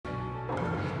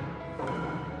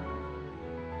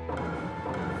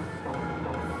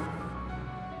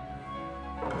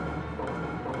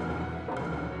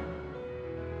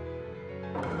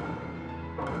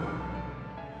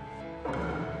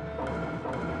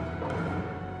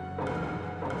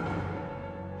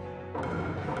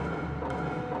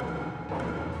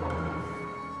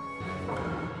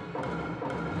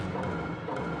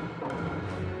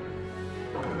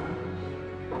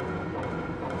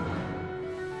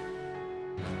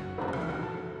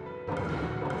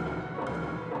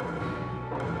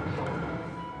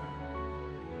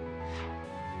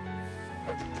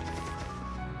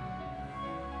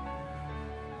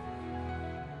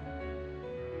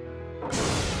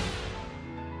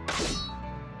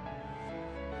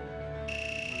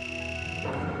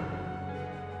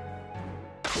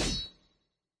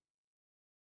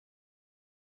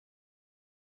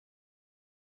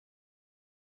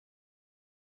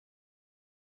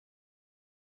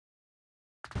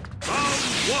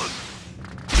one.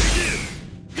 Begin.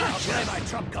 I'll play my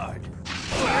trump card.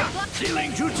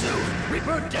 Sealing Jutsu.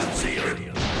 Rebirth Death Seal.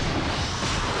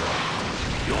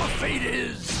 Your fate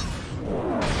is...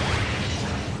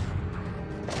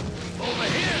 over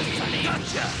here, Sonny.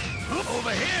 Gotcha.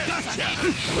 Over here, gotcha.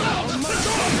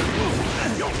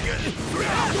 You'll get it.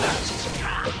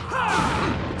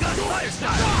 Fire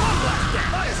style.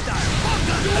 Fire style.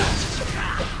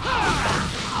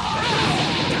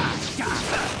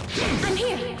 I'm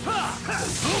here.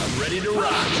 I'm ready to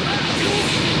rock.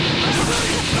 Over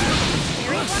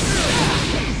here,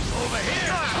 Sonny. Over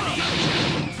here,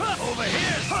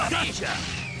 gotcha.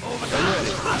 Over there.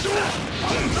 Gotcha.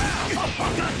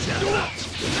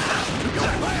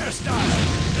 Fire style.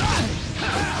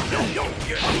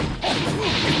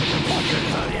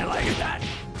 How do you like that?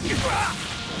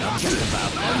 Just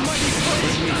about almighty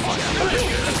push.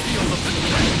 Let's feel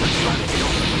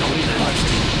the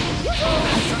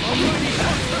almighty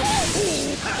push.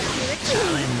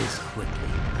 I'll end this quickly.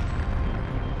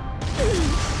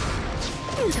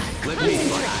 Let me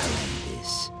try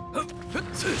this.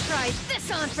 Try this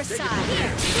on for size.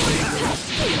 Here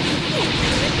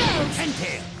it goes.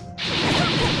 Ten-tail.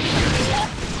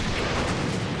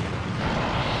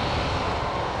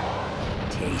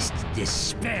 Taste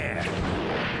despair.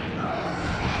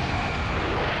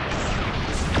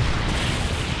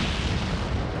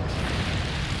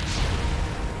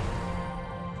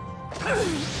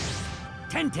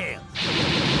 Ten-tail.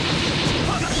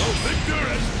 The victor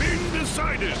has been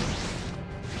decided.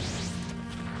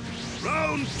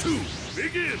 Round 2,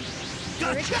 begin.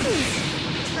 Here it goes.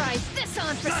 Try this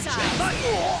on for size.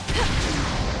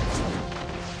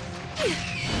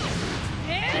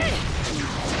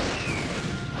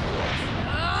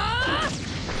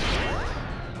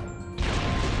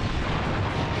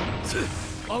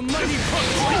 Almighty push!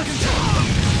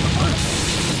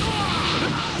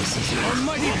 This is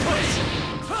almighty push!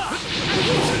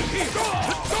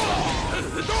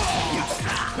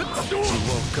 You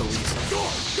won't go easy.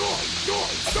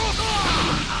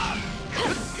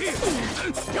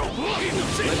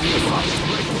 Let me fight.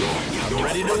 I'm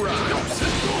ready to run.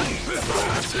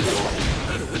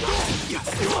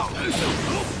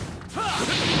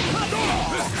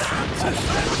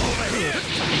 Over here!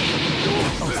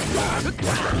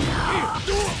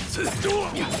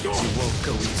 You won't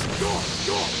go easy.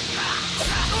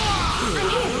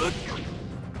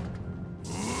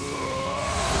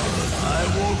 I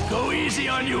won't go easy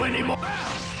on you anymore.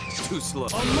 Too slow.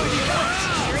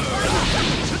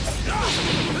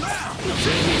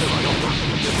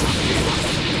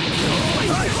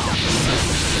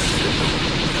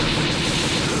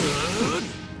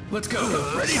 Let's go.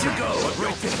 Ready to go.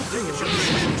 Right there.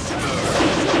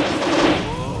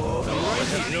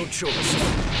 No choice.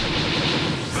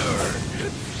 Burn.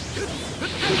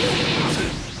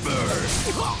 Burn.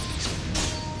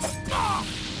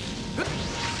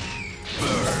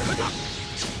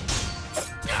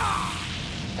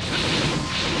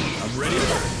 I'm ready to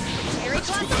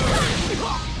burn.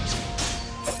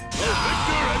 The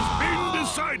victor has been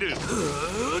decided.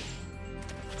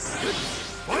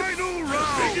 Final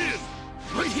round. Begin.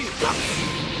 Right here.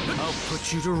 I'll put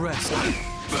you to rest. I'll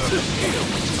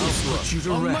put you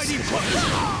to rest.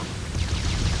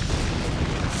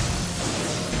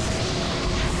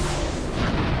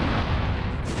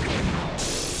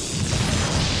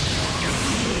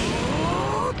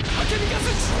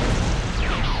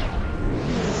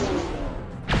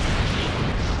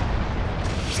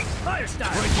 Fire style!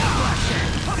 Right now!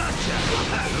 Gotcha!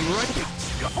 I'm right.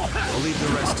 I'll leave the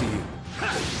rest to you.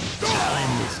 I'll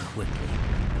end this quickly.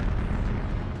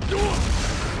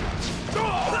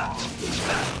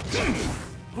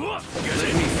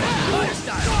 Let me fire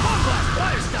style!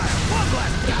 Fire style!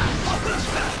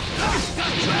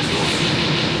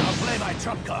 I'll play my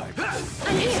trump card.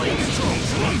 I'm here. Fire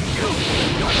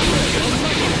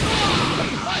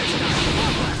style!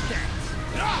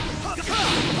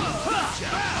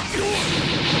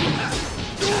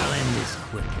 I'll end this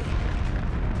quickly.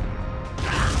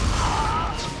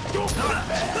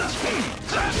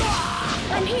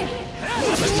 I'm here.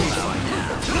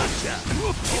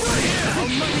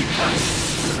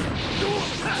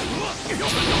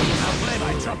 I'll play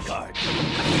my trump card.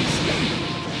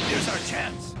 Here's our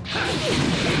chance.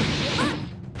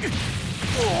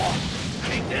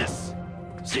 Take this.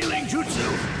 Sealing Jutsu.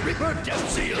 Rebirth Death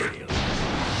Seal.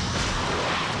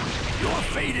 Your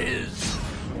fate is...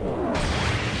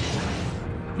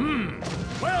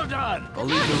 Well done. I'll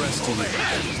leave the rest to you. Over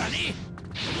here, Sonny.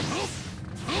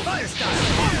 Fire style.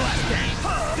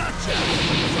 Gotcha.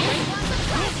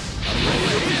 I'm ready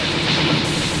to hit.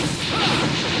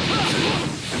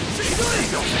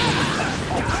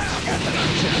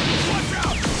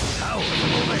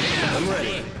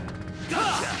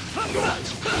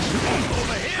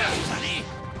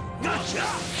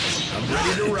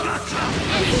 The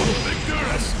victor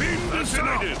has been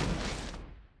decided.